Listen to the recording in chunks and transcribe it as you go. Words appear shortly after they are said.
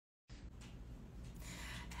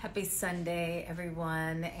Happy Sunday,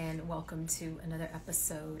 everyone, and welcome to another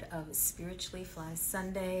episode of Spiritually Fly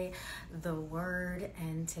Sunday, the Word,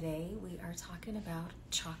 and today we are talking about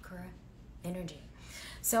chakra energy.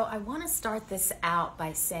 So I want to start this out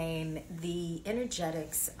by saying the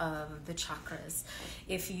energetics of the chakras.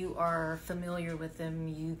 If you are familiar with them,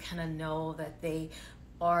 you kind of know that they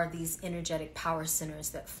are these energetic power centers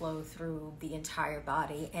that flow through the entire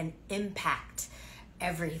body and impact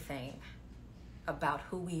everything about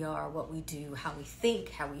who we are, what we do, how we think,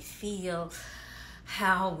 how we feel,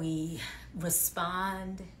 how we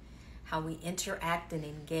respond, how we interact and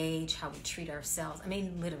engage, how we treat ourselves. I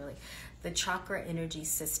mean, literally, the chakra energy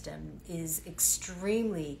system is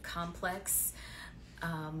extremely complex,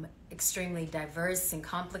 extremely diverse and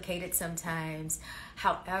complicated sometimes.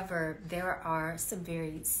 However, there are some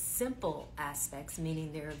very simple aspects,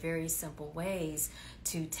 meaning there are very simple ways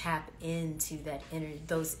to tap into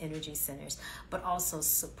those energy centers, but also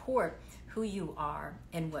support who you are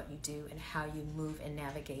and what you do and how you move and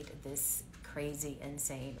navigate this crazy,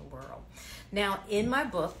 insane world. Now, in my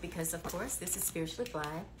book, because of course this is Spiritually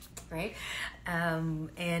Fly, right?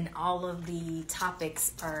 And all of the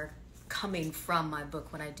topics are coming from my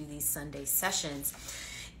book when I do these Sunday sessions.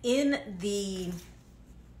 In the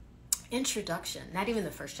introduction, not even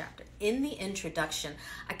the first chapter, in the introduction,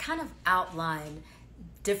 I kind of outline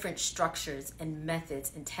different structures and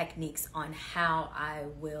methods and techniques on how I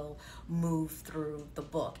will move through the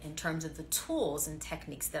book in terms of the tools and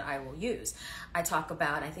techniques that I will use. I talk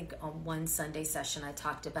about, I think on one Sunday session, I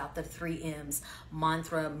talked about the 3 M's,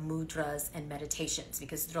 mantra, mudras, and meditations,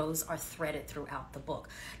 because those are threaded throughout the book.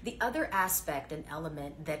 The other aspect and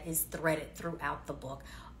element that is threaded throughout the book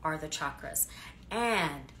are the chakras.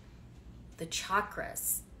 And the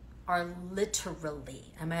chakras are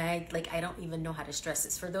literally, I don't even know how to stress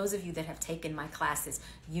this. For those of you that have taken my classes,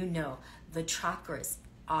 you know the chakras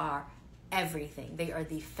are everything. They are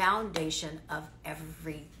the foundation of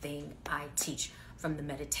everything I teach, from the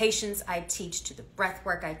meditations I teach to the breath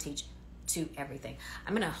work I teach to everything.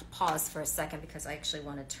 I'm going to pause for a second because I actually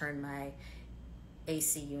want to turn my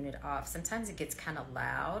AC unit off. Sometimes it gets kind of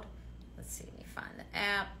loud. Let's see, let me find the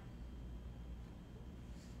app.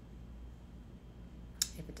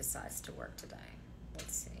 If it decides to work today.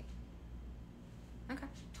 Let's see. Okay,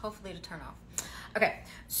 hopefully it'll turn off. Okay,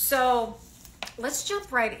 so let's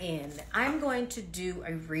jump right in. I'm going to do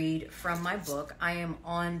a read from my book. I am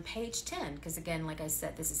on page 10, because again, like I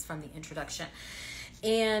said, this is from the introduction.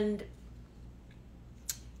 And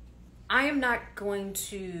I am not going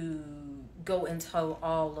to go into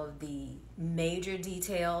all of the major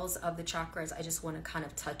details of the chakras. I just want to kind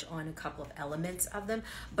of touch on a couple of elements of them.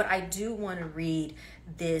 But I do want to read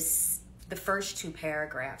the first 2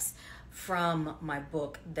 paragraphs from my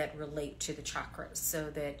book that relate to the chakras, so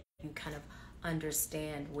that you kind of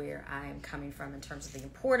understand where I'm coming from in terms of the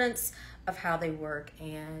importance of how they work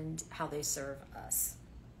and how they serve us.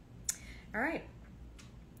 All right.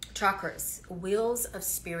 Chakras, wheels of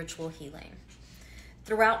spiritual healing.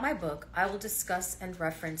 Throughout my book, I will discuss and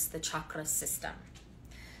reference the chakra system.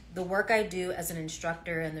 The work I do as an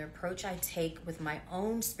instructor and the approach I take with my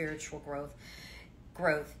own spiritual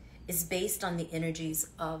growth is based on the energies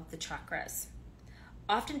of the chakras.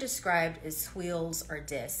 Often described as wheels or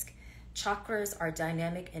discs, chakras are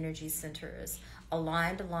dynamic energy centers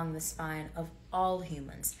aligned along the spine of all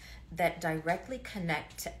humans that directly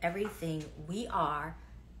connect to everything we are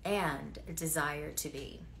and desire to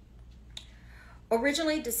be.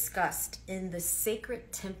 Originally discussed in the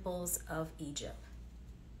sacred temples of Egypt.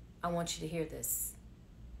 I want you to hear this.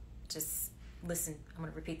 Just listen. I'm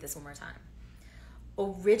going to repeat this one more time.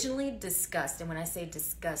 Originally discussed, and when I say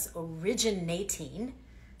discussed, originating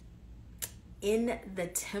in the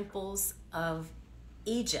temples of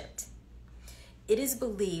Egypt. It is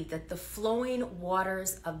believed that the flowing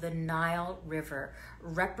waters of the Nile River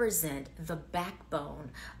represent the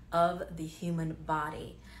backbone of the human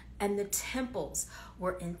body, and the temples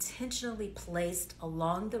were intentionally placed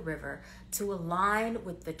along the river to align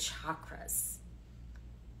with the chakras.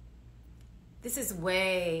 This is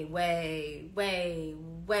way.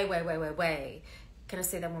 Can I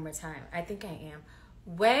say that one more time? I think I am.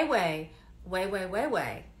 Way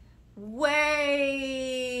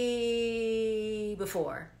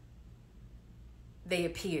before they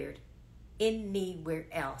appeared anywhere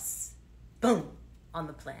else, boom, on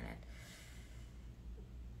the planet.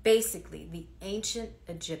 Basically, the ancient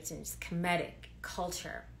Egyptians' Kemetic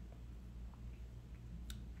culture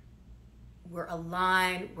were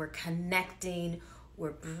aligned, we're connecting,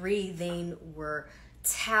 we're breathing, we're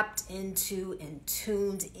tapped into and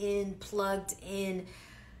tuned in, plugged in.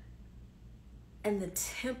 And the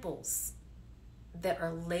temples that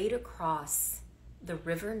are laid across the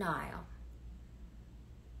River Nile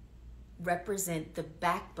represent the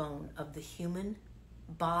backbone of the human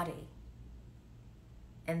body,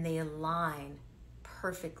 and they align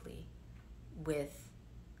perfectly with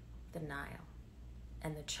the Nile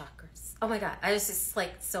and the chakras. Oh my God, it's just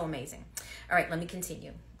like so amazing. All right, let me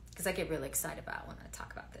continue because I get really excited about when I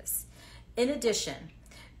talk about this. In addition,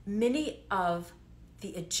 many of the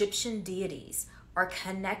Egyptian deities are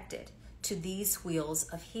connected to these wheels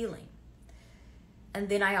of healing. And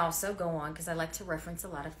then I also go on because I like to reference a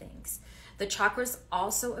lot of things. The chakras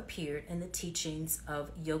also appeared in the teachings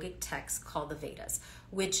of yogic texts called the Vedas,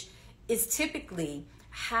 which is typically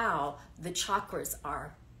how the chakras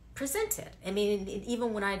are presented. I mean,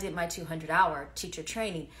 even when I did my 200-hour teacher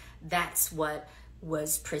training, that's what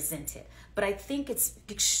was presented. But I think it's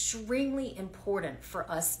extremely important for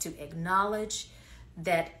us to acknowledge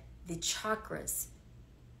that the chakras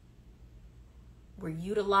were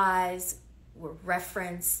utilized, were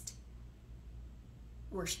referenced,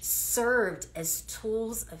 were served as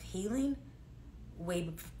tools of healing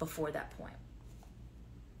way before that point.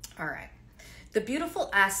 All right. The beautiful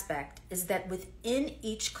aspect is that within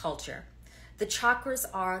each culture, the chakras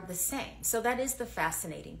are the same. So that is the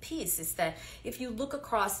fascinating piece, is that if you look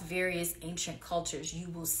across various ancient cultures, you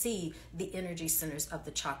will see the energy centers of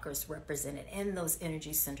the chakras represented, and those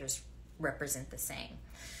energy centers represent the same.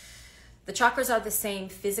 The chakras are the same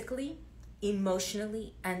physically,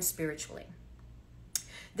 emotionally, and spiritually.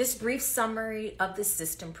 This brief summary of the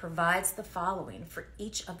system provides the following for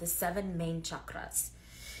each of the 7 main chakras.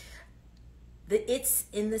 It's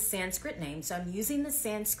in the Sanskrit name, so I'm using the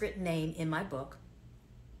Sanskrit name in my book.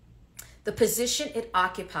 The position it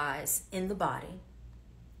occupies in the body.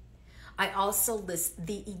 I also list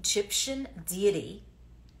the Egyptian deity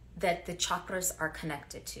that the chakras are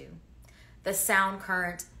connected to, the sound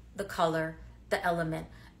current, the color, the element,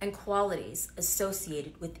 and qualities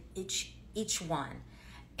associated with each one.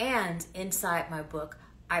 And inside my book,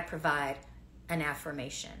 I provide an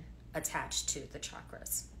affirmation attached to the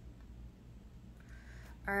chakras.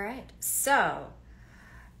 All right, so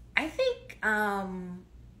I think the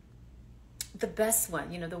best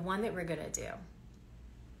one, the one that we're going to do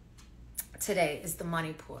today is the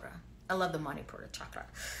Manipura. I love the Manipura chakra.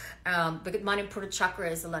 Because Manipura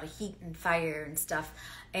chakra is a lot of heat and fire and stuff.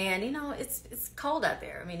 And, it's cold out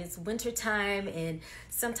there. I mean, it's wintertime, and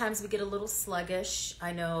sometimes we get a little sluggish.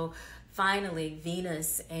 I know finally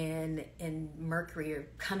Venus and Mercury are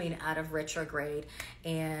coming out of retrograde,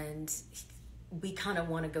 and we kind of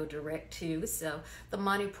want to go direct too. So the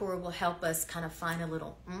Manipura will help us kind of find a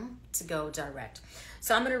little to go direct.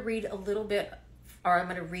 So I'm going to read a little bit, or I'm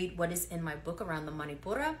going to read what is in my book around the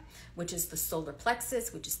Manipura, which is the solar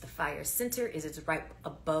plexus, which is the fire center, it's right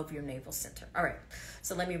above your navel center. All right,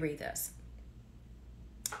 so let me read this.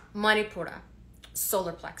 Manipura,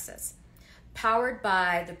 solar plexus, powered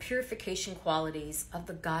by the purification qualities of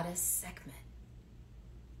the goddess Sekhmet.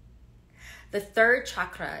 The 3rd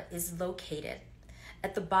chakra is located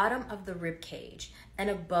at the bottom of the rib cage and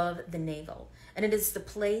above the navel, and it is the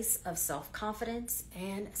place of self-confidence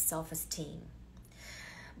and self-esteem.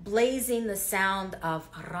 Blazing the sound of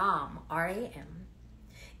Ram, R-A-M.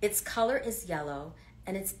 Its color is yellow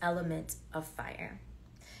and its element of fire.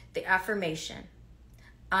 The affirmation,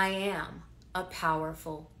 I am a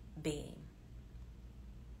powerful being.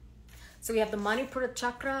 So we have the Manipura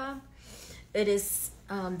chakra. It is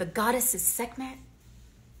the goddess is Sekhmet,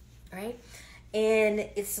 right? And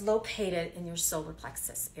it's located in your solar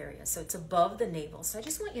plexus area. So it's above the navel. So I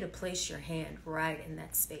just want you to place your hand right in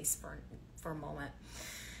that space for a moment.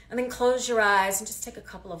 And then close your eyes and just take a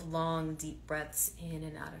couple of long, deep breaths in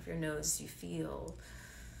and out of your nose. You feel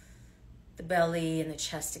the belly and the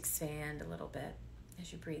chest expand a little bit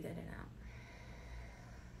as you breathe in and out.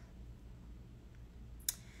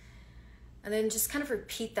 And then just kind of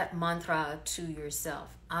repeat that mantra to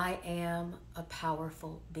yourself. I am a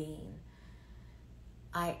powerful being.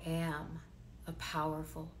 I am a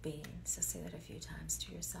powerful being. So say that a few times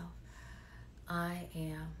to yourself. I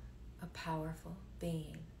am a powerful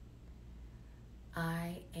being.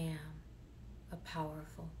 I am a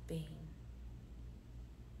powerful being.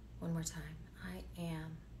 One more time. I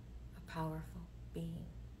am a powerful being.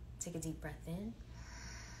 Take a deep breath in.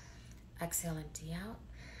 Exhale, empty out.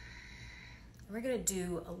 We're going to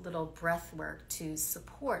do a little breath work to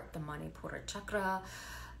support the Manipura chakra,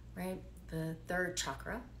 right? The 3rd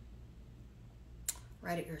chakra,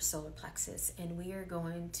 right at your solar plexus. And we are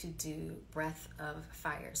going to do breath of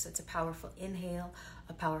fire. So it's a powerful inhale,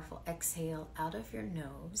 a powerful exhale out of your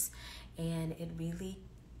nose. And it really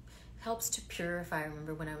helps to purify.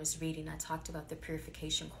 Remember when I was reading, I talked about the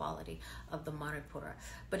purification quality of the Manipura.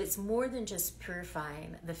 But it's more than just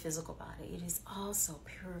purifying the physical body. It is also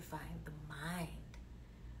purifying the mind,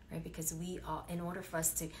 right? Because we all, in order for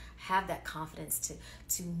us to have that confidence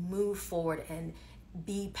to move forward and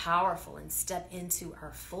be powerful and step into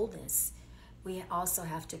our fullness, we also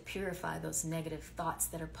have to purify those negative thoughts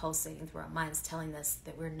that are pulsating through our minds, telling us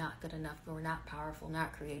that we're not good enough, we're not powerful,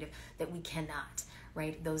 not creative, that we cannot,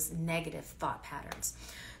 right? Those negative thought patterns.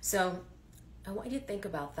 So I want you to think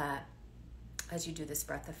about that as you do this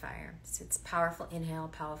breath of fire. So it's powerful inhale,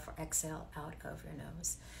 powerful exhale out of your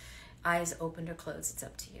nose. Eyes opened or closed, it's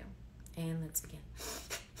up to you. And let's begin.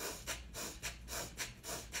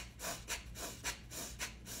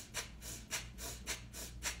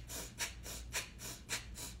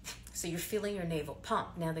 So you're feeling your navel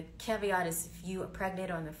pump. Now the caveat is if you are pregnant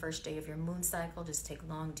or on the first day of your moon cycle, just take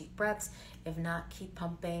long, deep breaths. If not, keep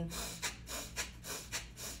pumping.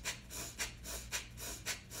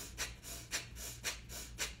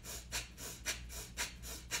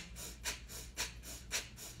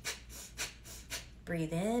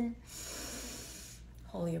 Breathe in.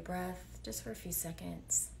 Hold your breath just for a few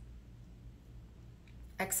seconds.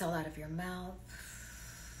 Exhale out of your mouth.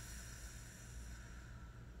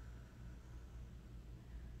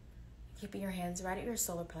 Keeping your hands right at your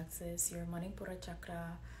solar plexus, your Manipura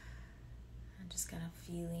chakra. I'm just kind of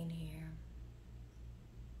feeling here.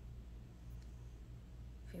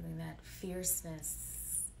 Feeling that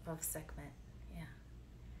fierceness of segment. Yeah.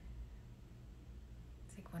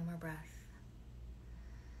 Take one more breath.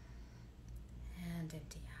 And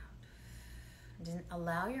empty out. And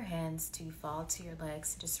allow your hands to fall to your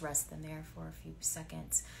legs. Just rest them there for a few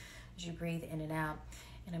seconds as you breathe in and out.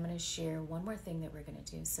 And I'm going to share one more thing that we're going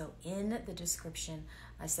to do. So in the description,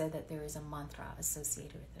 I said that there is a mantra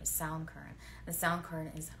associated with it, a sound current. The sound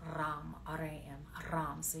current is Ram, R-A-M,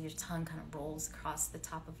 Ram. So your tongue kind of rolls across the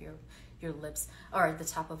top of your lips, or the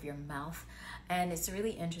top of your mouth. And it's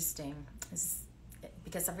really interesting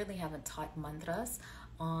because I really haven't taught mantras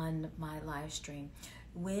on my live stream.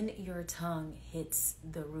 When your tongue hits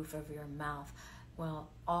the roof of your mouth, well,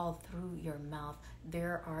 all through your mouth,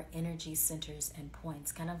 there are energy centers and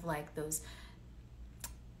points, kind of like those,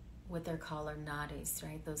 what they're called are nadis,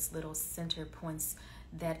 right? Those little center points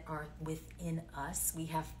that are within us. We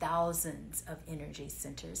have thousands of energy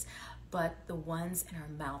centers, but the ones in our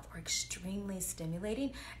mouth are extremely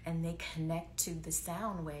stimulating, and they connect to the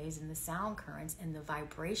sound waves and the sound currents and the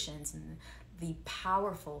vibrations and the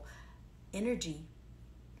powerful energy,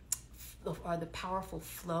 or the powerful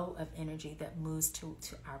flow of energy that moves to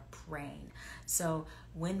our brain. So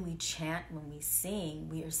when we chant, when we sing,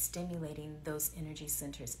 we are stimulating those energy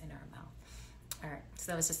centers in our mouth. All right,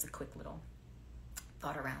 so that was just a quick little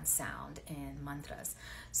thought around sound and mantras.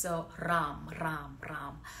 So Ram, Ram,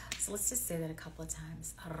 Ram. So let's just say that a couple of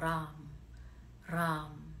times. Ram,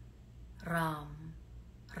 Ram, Ram,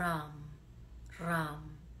 Ram,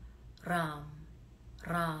 Ram, Ram,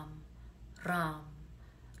 Ram, Ram,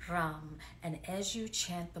 Ram. And as you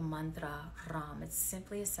chant the mantra Ram, it's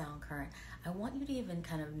simply a sound current. I want you to even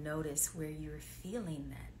kind of notice where you're feeling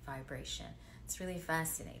that vibration. It's really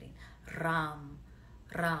fascinating. Ram,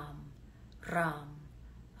 Ram, Ram,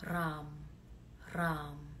 Ram,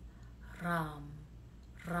 Ram, Ram,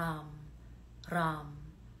 Ram, Ram,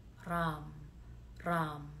 Ram,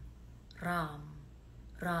 Ram, Ram,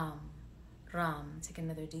 Ram, Ram. Take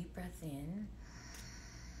another deep breath in.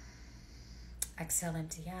 Exhale,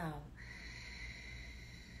 empty out.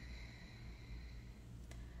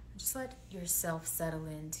 Just let yourself settle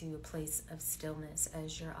into a place of stillness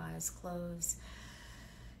as your eyes close,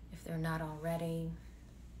 if they're not already.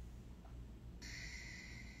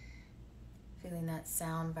 Feeling that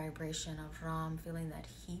sound vibration of Ram, feeling that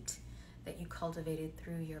heat that you cultivated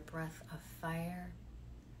through your breath of fire.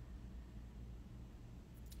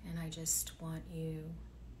 And I just want you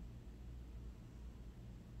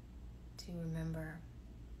to remember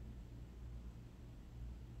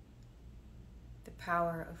the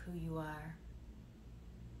power of who you are.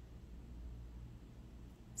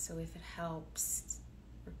 So if it helps,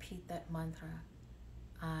 repeat that mantra,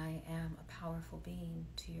 I am a powerful being,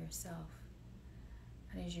 to yourself.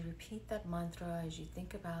 And as you repeat that mantra, as you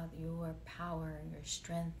think about your power and your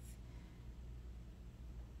strength,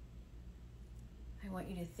 I want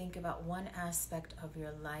you to think about one aspect of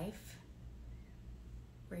your life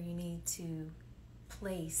where you need to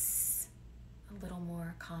place a little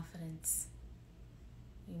more confidence.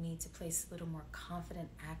 You need to place a little more confident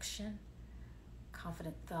action,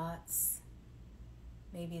 confident thoughts.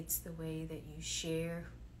 Maybe it's the way that you share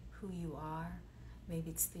who you are. Maybe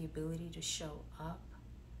it's the ability to show up.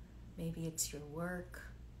 Maybe it's your work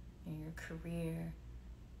and your career.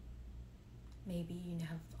 Maybe you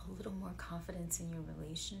have a little more confidence in your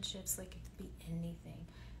relationships. Like, it could be anything.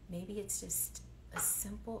 Maybe it's just a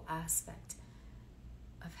simple aspect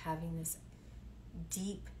of having this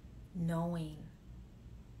deep knowing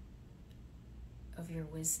of your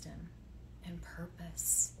wisdom and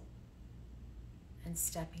purpose and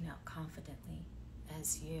stepping out confidently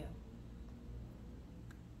as you.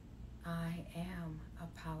 I am a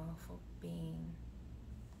powerful being.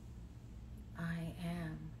 I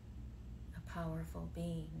am a powerful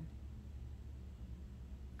being.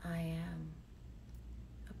 I am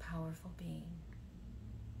a powerful being.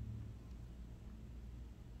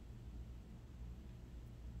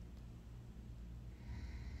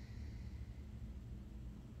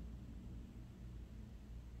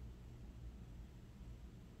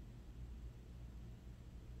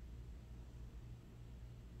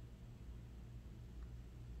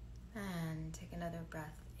 And take another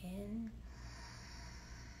breath in.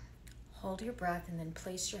 Hold your breath and then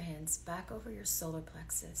place your hands back over your solar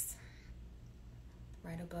plexus,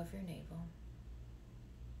 right above your navel.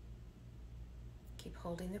 Keep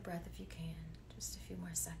holding the breath if you can, just a few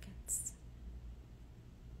more seconds.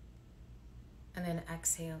 And then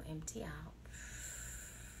exhale, empty out.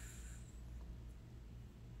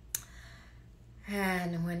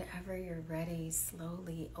 And whenever you're ready,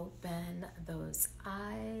 slowly open those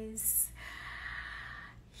eyes.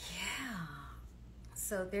 Yeah.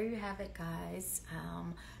 So there you have it, guys.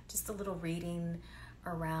 Just a little reading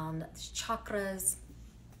around the chakras.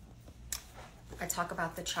 I talk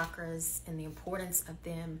about the chakras and the importance of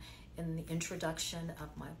them in the introduction of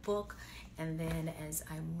my book. And then as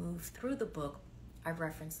I move through the book, I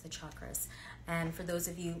reference the chakras. And for those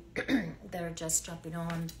of you that are just jumping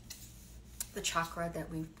on, the chakra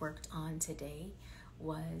that we've worked on today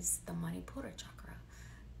was the Manipura chakra.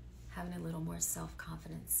 Having a little more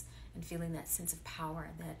self-confidence and feeling that sense of power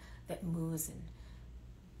that moves and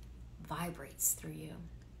vibrates through you.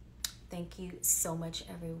 Thank you so much,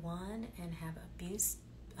 everyone, and have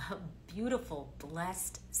a beautiful,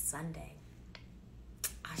 blessed Sunday.